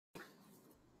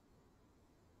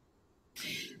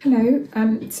Hello,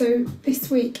 so this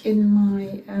week in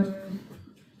my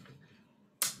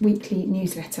weekly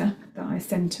newsletter that I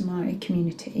send to my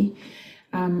community,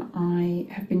 I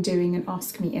have been doing an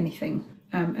Ask Me Anything,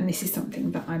 and this is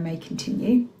something that I may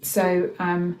continue. So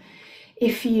in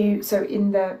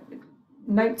the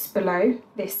notes below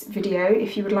this video,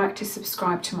 if you would like to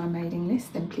subscribe to my mailing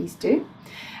list, then please do.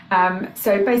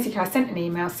 So basically I sent an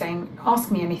email saying, ask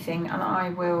me anything and I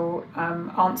will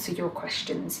answer your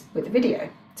questions with a video.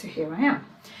 So here I am.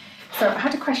 So I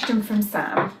had a question from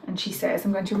Sam and she says,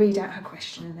 I'm going to read out her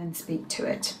question and then speak to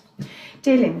it.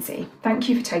 Dear Lindsay, thank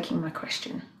you for taking my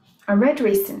question. I read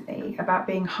recently about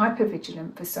being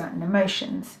hypervigilant for certain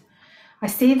emotions. I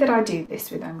see that I do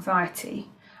this with anxiety.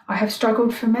 I have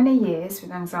struggled for many years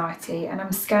with anxiety and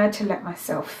I'm scared to let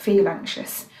myself feel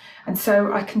anxious. And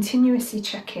so I continuously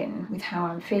check in with how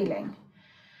I'm feeling.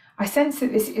 I sense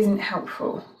that this isn't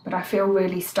helpful, but I feel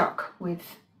really stuck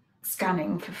with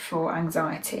scanning for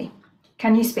anxiety.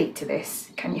 Can you speak to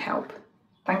this? Can you help?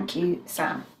 Thank you,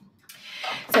 Sam.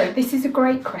 So this is a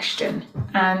great question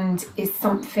and is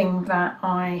something that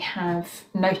I have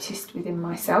noticed within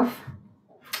myself.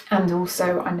 And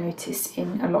also I notice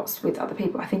in a lot with other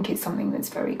people. I think it's something that's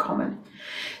very common.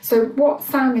 So what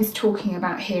Sam is talking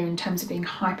about here in terms of being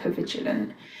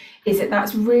hypervigilant is that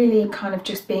that's really kind of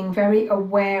just being very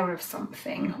aware of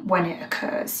something when it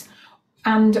occurs,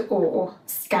 and or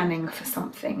scanning for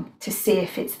something to see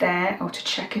if it's there or to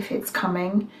check if it's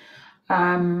coming,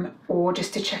 or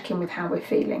just to check in with how we're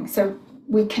feeling. So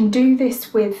we can do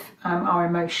this with our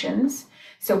emotions.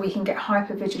 So we can get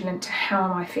hypervigilant to how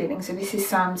am I feeling. So this is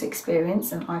Sam's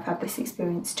experience and I've had this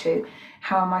experience too.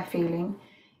 How am I feeling?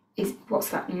 What's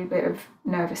that little bit of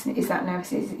nervousness? Is that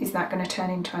nervousness? Is that going to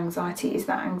turn into anxiety? Is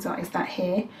that anxiety? Is that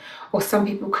here? Or some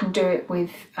people can do it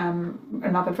with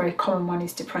another very common one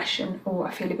is depression. Or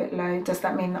I feel a bit low. Does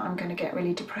that mean that I'm going to get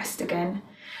really depressed again?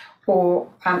 Or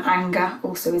anger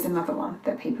also is another one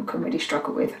that people can really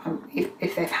struggle with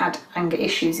if they've had anger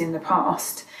issues in the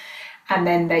past. And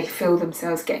then they feel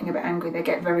themselves getting a bit angry. They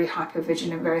get very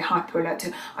hypervigilant, very hyper alert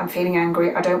to, I'm feeling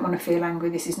angry. I don't want to feel angry.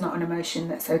 This is not an emotion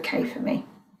that's okay for me.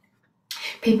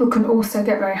 People can also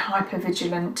get very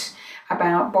hypervigilant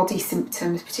about body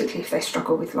symptoms, particularly if they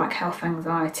struggle with like health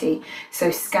anxiety. So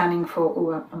scanning for,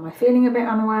 oh, am I feeling a bit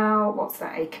unwell? What's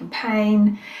that ache and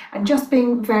pain? And just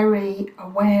being very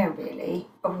aware really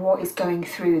of what is going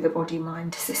through the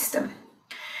body-mind system.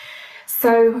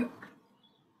 So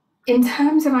in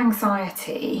terms of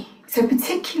anxiety, so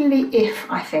particularly if,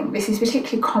 I think this is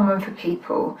particularly common for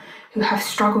people who have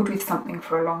struggled with something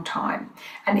for a long time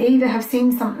and either have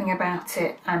seen something about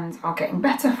it and are getting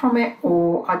better from it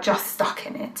or are just stuck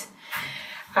in it.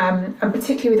 And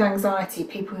particularly with anxiety,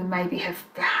 people who maybe have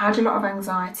had a lot of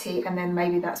anxiety and then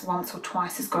maybe that's once or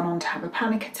twice has gone on to have a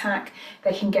panic attack,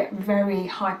 they can get very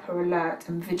hyper alert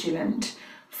and vigilant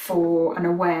for and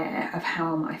aware of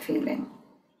how am I feeling.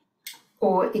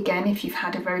 Or again, if you've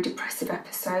had a very depressive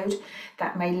episode,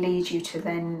 that may lead you to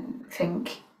then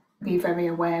be very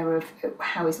aware of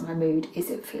how is my mood, is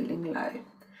it feeling low?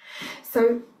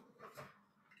 So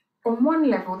on one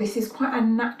level, this is quite a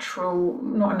natural,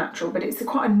 not a natural, but it's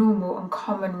quite a normal and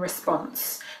common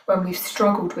response when we've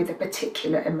struggled with a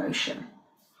particular emotion.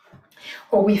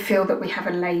 Or we feel that we have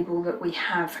a label that we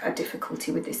have a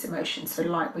difficulty with this emotion. So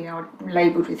like we are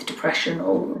labelled with depression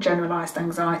or generalised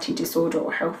anxiety disorder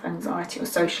or health anxiety or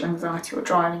social anxiety or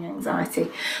driving anxiety,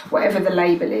 whatever the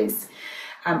label is,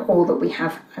 or that we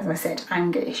have, as I said,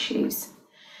 anger issues.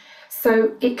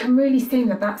 So it can really seem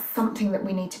that that's something that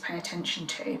we need to pay attention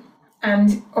to.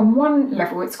 And on one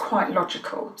level, it's quite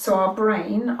logical. So our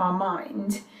brain, our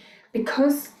mind,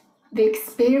 because the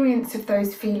experience of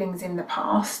those feelings in the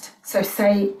past, so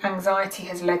say anxiety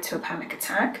has led to a panic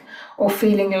attack, or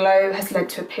feeling low has led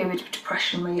to a period of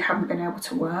depression where you haven't been able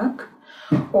to work,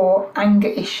 or anger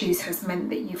issues has meant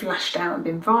that you've lashed out and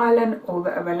been violent, or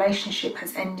that a relationship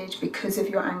has ended because of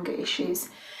your anger issues.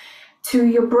 To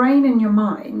your brain and your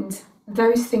mind,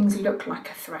 those things look like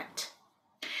a threat.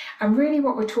 And really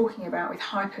what we're talking about with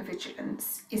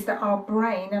hypervigilance is that our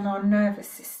brain and our nervous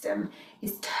system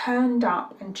is turned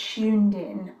up and tuned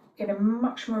in a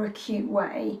much more acute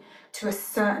way to a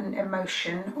certain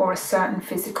emotion or a certain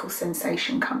physical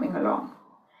sensation coming along.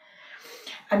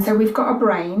 And so we've got a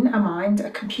brain, a mind,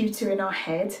 a computer in our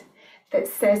head that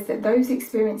says that those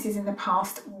experiences in the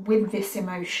past with this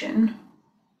emotion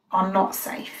are not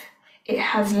safe. It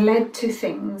has led to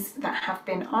things that have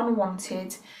been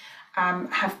unwanted,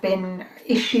 have been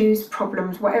issues,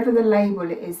 problems, whatever the label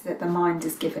it is that the mind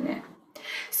has given it.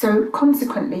 So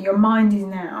consequently, your mind is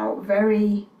now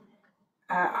very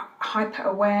hyper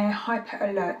aware, hyper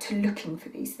alert to looking for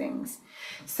these things.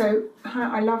 So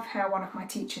I love how one of my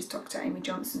teachers, Dr. Amy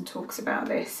Johnson, talks about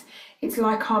this. It's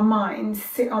like our minds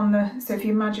sit on the, so if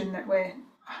you imagine that we're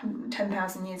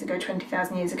 10,000 years ago,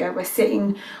 20,000 years ago, we're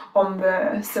sitting on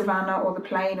the savannah or the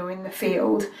plain or in the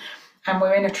field, and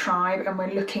we're in a tribe and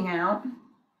we're looking out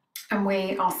and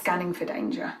we are scanning for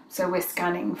danger. So we're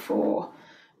scanning for,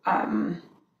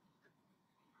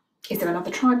 is there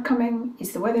another tribe coming?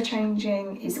 Is the weather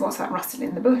changing? What's that rustle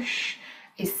in the bush?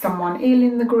 Is someone ill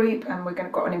in the group and we're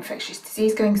got an infectious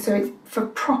disease going? So it's for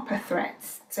proper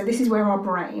threats. So this is where our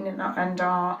brain and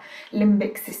our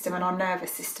limbic system and our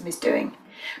nervous system is doing.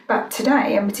 But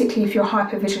today, and particularly if you're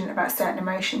hypervigilant about certain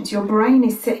emotions, your brain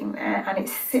is sitting there and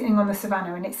it's sitting on the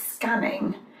savannah and it's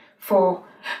scanning for,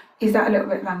 is that a little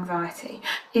bit of anxiety?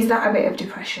 Is that a bit of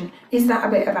depression? Is that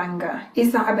a bit of anger?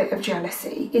 Is that a bit of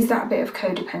jealousy? Is that a bit of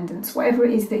codependence? Whatever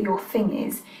it is that your thing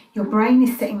is, your brain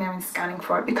is sitting there and scanning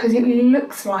for it because it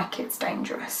looks like it's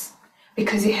dangerous,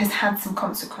 because it has had some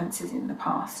consequences in the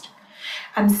past.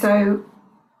 And so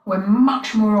we're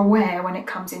much more aware when it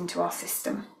comes into our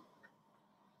system.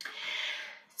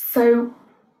 So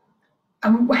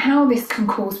how this can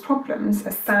cause problems,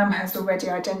 as Sam has already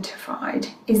identified,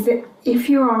 is that if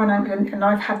you are and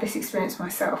I've had this experience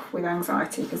myself with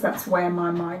anxiety, because that's where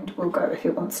my mind will go if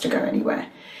it wants to go anywhere,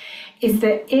 is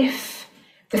that if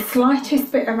the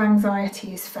slightest bit of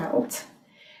anxiety is felt,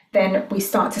 then we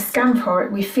start to scan for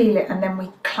it, we feel it, and then we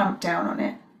clamp down on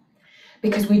it,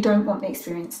 because we don't want the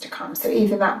experience to come. So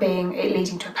either that being it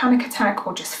leading to a panic attack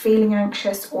or just feeling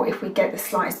anxious, or if we get the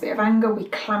slightest bit of anger, we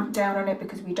clamp down on it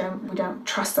because we don't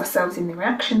trust ourselves in the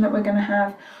reaction that we're going to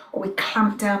have, or we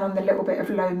clamp down on the little bit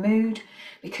of low mood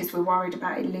because we're worried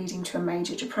about it leading to a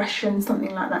major depression,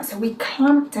 something like that. So we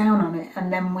clamp down on it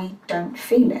and then we don't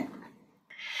feel it.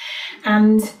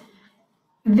 And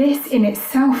this in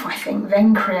itself, I think,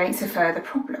 then creates a further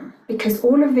problem, because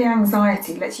all of the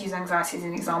anxiety, let's use anxiety as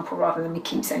an example rather than we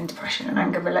keep saying depression and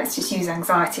anger, but let's just use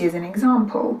anxiety as an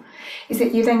example, is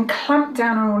that you then clamp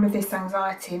down on all of this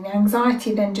anxiety, and the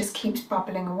anxiety then just keeps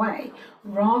bubbling away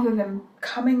rather than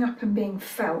coming up and being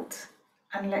felt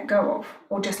and let go of,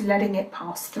 or just letting it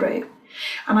pass through.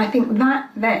 And I think that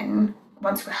then,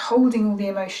 once we're holding all the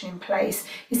emotion in place,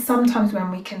 is sometimes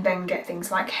when we can then get things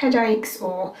like headaches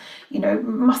or,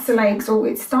 muscle aches, or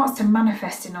it starts to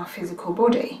manifest in our physical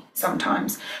body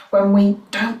sometimes when we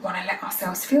don't want to let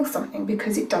ourselves feel something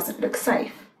because it doesn't look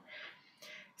safe.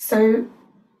 So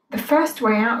the first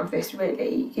way out of this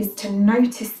really is to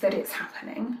notice that it's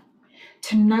happening,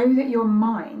 to know that your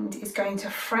mind is going to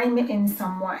frame it in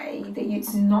some way that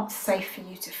it's not safe for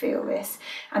you to feel this,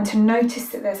 and to notice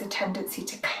that there's a tendency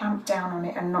to clamp down on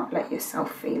it and not let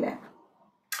yourself feel it.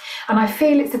 And I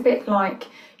feel it's a bit like,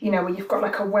 where you've got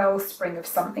like a wellspring of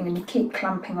something and you keep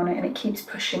clamping on it and it keeps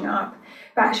pushing up.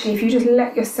 But actually, if you just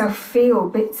let yourself feel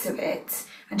bits of it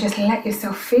and just let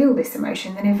yourself feel this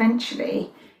emotion, then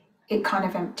eventually it kind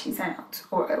of empties out,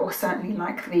 or certainly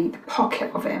like the pocket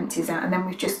of it empties out, and then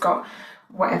we've just got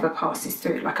whatever passes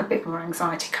through, like a bit more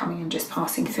anxiety coming and just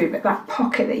passing through. But that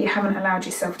pocket that you haven't allowed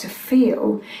yourself to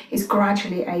feel is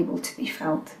gradually able to be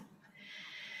felt.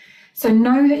 So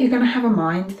know that you're going to have a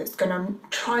mind that's going to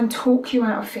try and talk you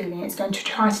out of feeling it. It's going to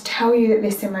try to tell you that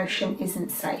this emotion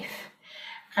isn't safe.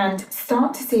 And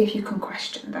start to see if you can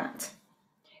question that,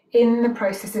 in the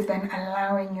process of then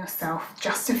allowing yourself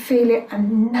just to feel it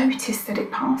and notice that it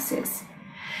passes.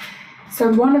 So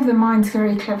one of the mind's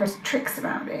very clever tricks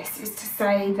about this is to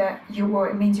say that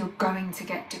it means you're going to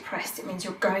get depressed. It means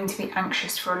you're going to be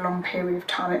anxious for a long period of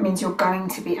time. It means you're going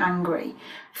to be angry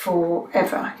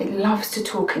forever. It loves to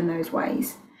talk in those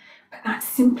ways. But that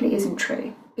simply isn't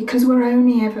true, because we're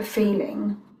only ever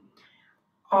feeling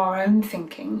our own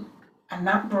thinking, and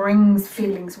that brings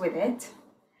feelings with it.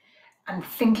 And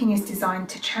thinking is designed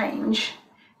to change.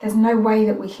 There's no way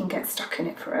that we can get stuck in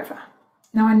it forever.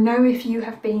 Now, I know if you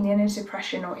have been in a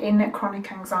depression or in a chronic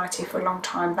anxiety for a long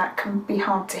time, that can be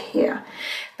hard to hear.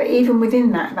 But even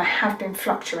within that, there have been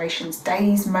fluctuations,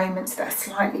 days, moments that are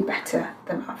slightly better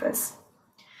than others.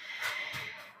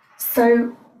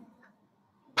 So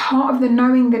part of the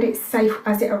knowing that it's safe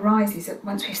as it arises, that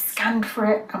once we've scanned for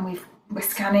it and we're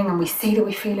scanning and we see that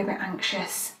we feel a bit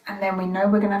anxious, and then we know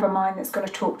we're going to have a mind that's going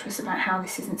to talk to us about how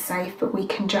this isn't safe, but we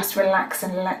can just relax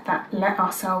and let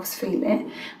ourselves feel it,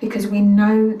 because we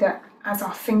know that as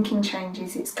our thinking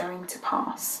changes, it's going to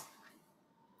pass.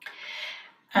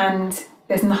 And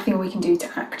there's nothing we can do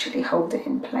to actually hold it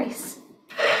in place.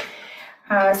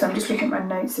 So I'm just looking at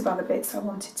my notes of other bits I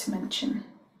wanted to mention.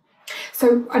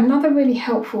 So another really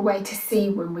helpful way to see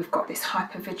when we've got this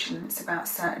hypervigilance about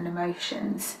certain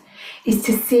emotions is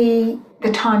to see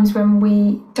the times when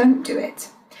we don't do it.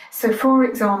 So for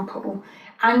example,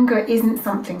 anger isn't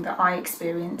something that I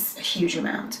experience a huge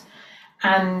amount,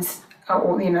 and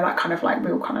or that kind of like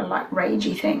real kind of like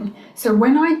ragey thing. So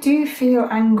when I do feel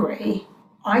angry,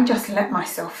 I just let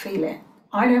myself feel it.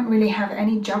 I don't really have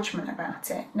any judgment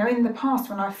about it. Now, in the past,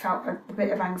 when I felt a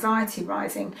bit of anxiety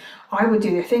rising, I would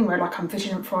do the thing where like I'm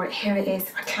vigilant for it, here it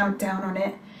is, I clamp down on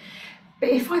it. But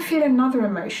if I feel another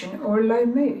emotion or a low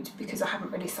mood, because I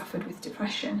haven't really suffered with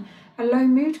depression, a low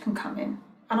mood can come in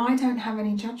and I don't have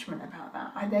any judgment about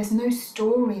that. There's no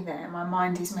story there my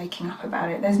mind is making up about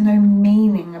it. There's no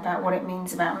meaning about what it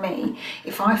means about me.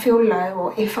 If I feel low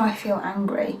or if I feel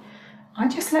angry, I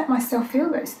just let myself feel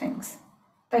those things.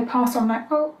 They pass on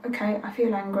like, oh, okay, I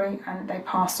feel angry, and they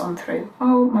pass on through.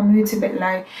 Oh, my mood's a bit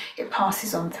low, it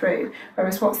passes on through.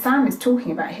 Whereas what Sam is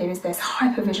talking about here is there's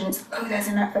hypervigilance.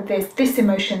 Oh, there's this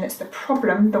emotion that's the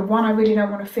problem, the one I really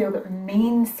don't want to feel that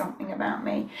means something about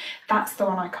me. That's the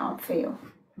one I can't feel.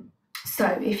 So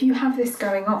if you have this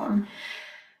going on,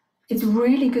 it's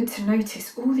really good to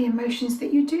notice all the emotions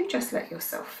that you do just let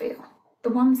yourself feel. The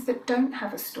ones that don't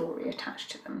have a story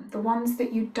attached to them, the ones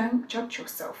that you don't judge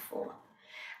yourself for.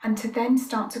 And to then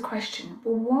start to question,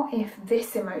 well, what if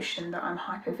this emotion that I'm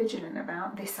hypervigilant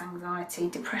about, this anxiety,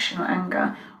 depression or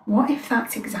anger, what if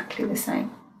that's exactly the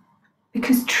same?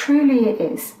 Because truly it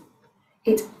is.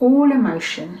 It's all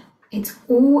emotion, it's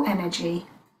all energy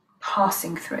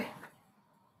passing through.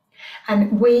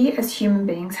 And we as human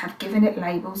beings have given it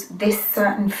labels. This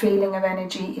certain feeling of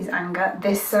energy is anger,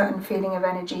 this certain feeling of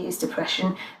energy is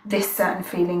depression, this certain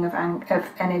feeling of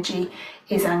energy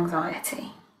is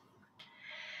anxiety.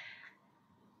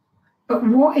 But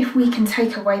what if we can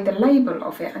take away the label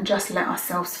of it and just let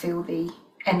ourselves feel the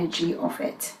energy of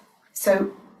it?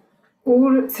 So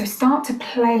start to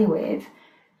play with,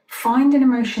 find an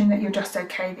emotion that you're just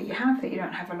okay that you have, that you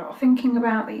don't have a lot of thinking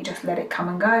about, that you just let it come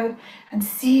and go, and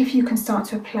see if you can start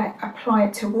to apply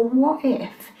it to, well, what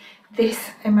if this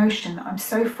emotion that I'm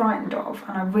so frightened of,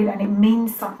 and it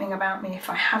means something about me if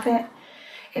I have it,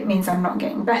 it means I'm not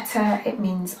getting better, it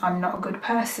means I'm not a good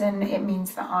person, it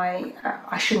means that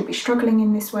I shouldn't be struggling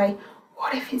in this way.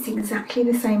 What if it's exactly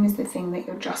the same as the thing that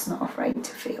you're just not afraid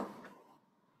to feel?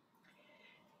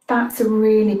 That's a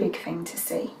really big thing to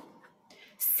see.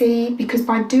 Because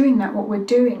by doing that, what we're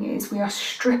doing is we are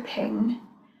stripping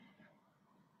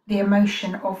the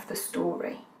emotion of the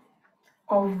story,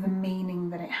 of the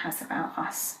meaning that it has about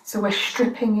us. So we're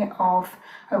stripping it of,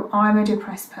 oh, I'm a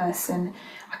depressed person,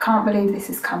 I can't believe this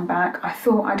has come back, I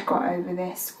thought I'd got over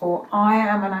this, or I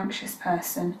am an anxious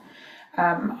person,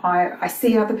 I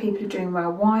see other people are doing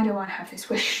well, why do I have this?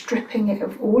 We're stripping it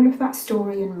of all of that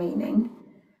story and meaning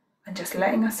and just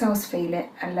letting ourselves feel it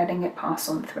and letting it pass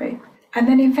on through. And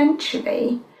then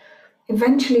eventually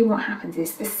what happens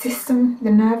is the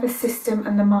nervous system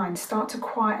and the mind start to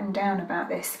quieten down about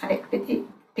this, and it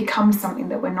becomes something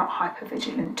that we're not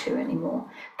hypervigilant to anymore.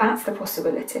 That's the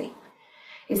possibility.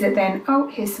 Is that then, oh,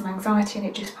 here's some anxiety and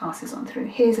it just passes on through.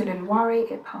 Here's a little worry,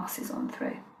 it passes on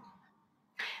through.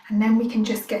 And then we can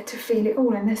just get to feel it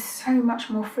all, and there's so much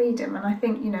more freedom. And I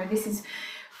think, this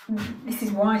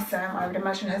is why Sam, I would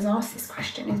imagine, has asked this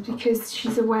question, is because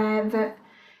she's aware that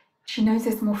she knows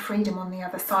there's more freedom on the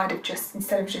other side of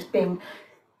instead of just being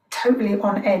totally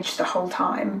on edge the whole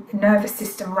time, nervous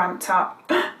system ramped up,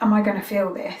 am I going to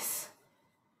feel this?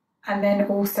 And then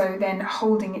also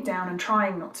holding it down and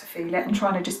trying not to feel it and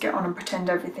trying to just get on and pretend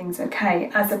everything's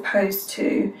okay, as opposed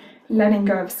to letting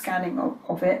go of scanning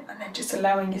of it and then just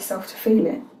allowing yourself to feel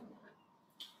it.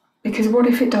 Because what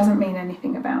if it doesn't mean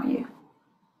anything about you?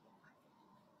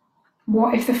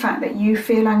 What if the fact that you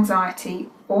feel anxiety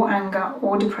or anger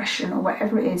or depression or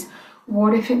whatever it is,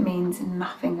 what if it means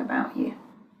nothing about you?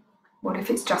 What if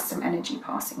it's just some energy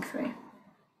passing through?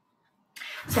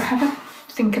 So have a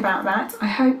think about that. I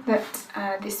hope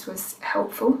that this was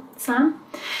helpful, Sam,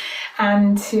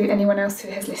 and to anyone else who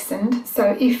has listened.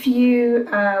 So if you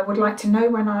would like to know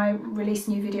when I release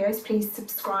new videos, please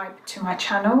subscribe to my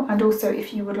channel. And also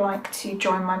if you would like to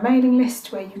join my mailing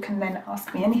list where you can then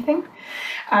ask me anything,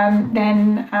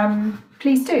 then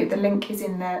please do. The link is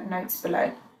in the notes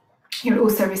below. You'll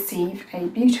also receive a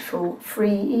beautiful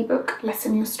free ebook,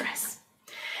 Lessen Your Stress.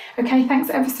 Okay, thanks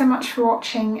ever so much for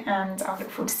watching, and I'll look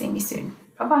forward to seeing you soon.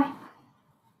 Bye-bye.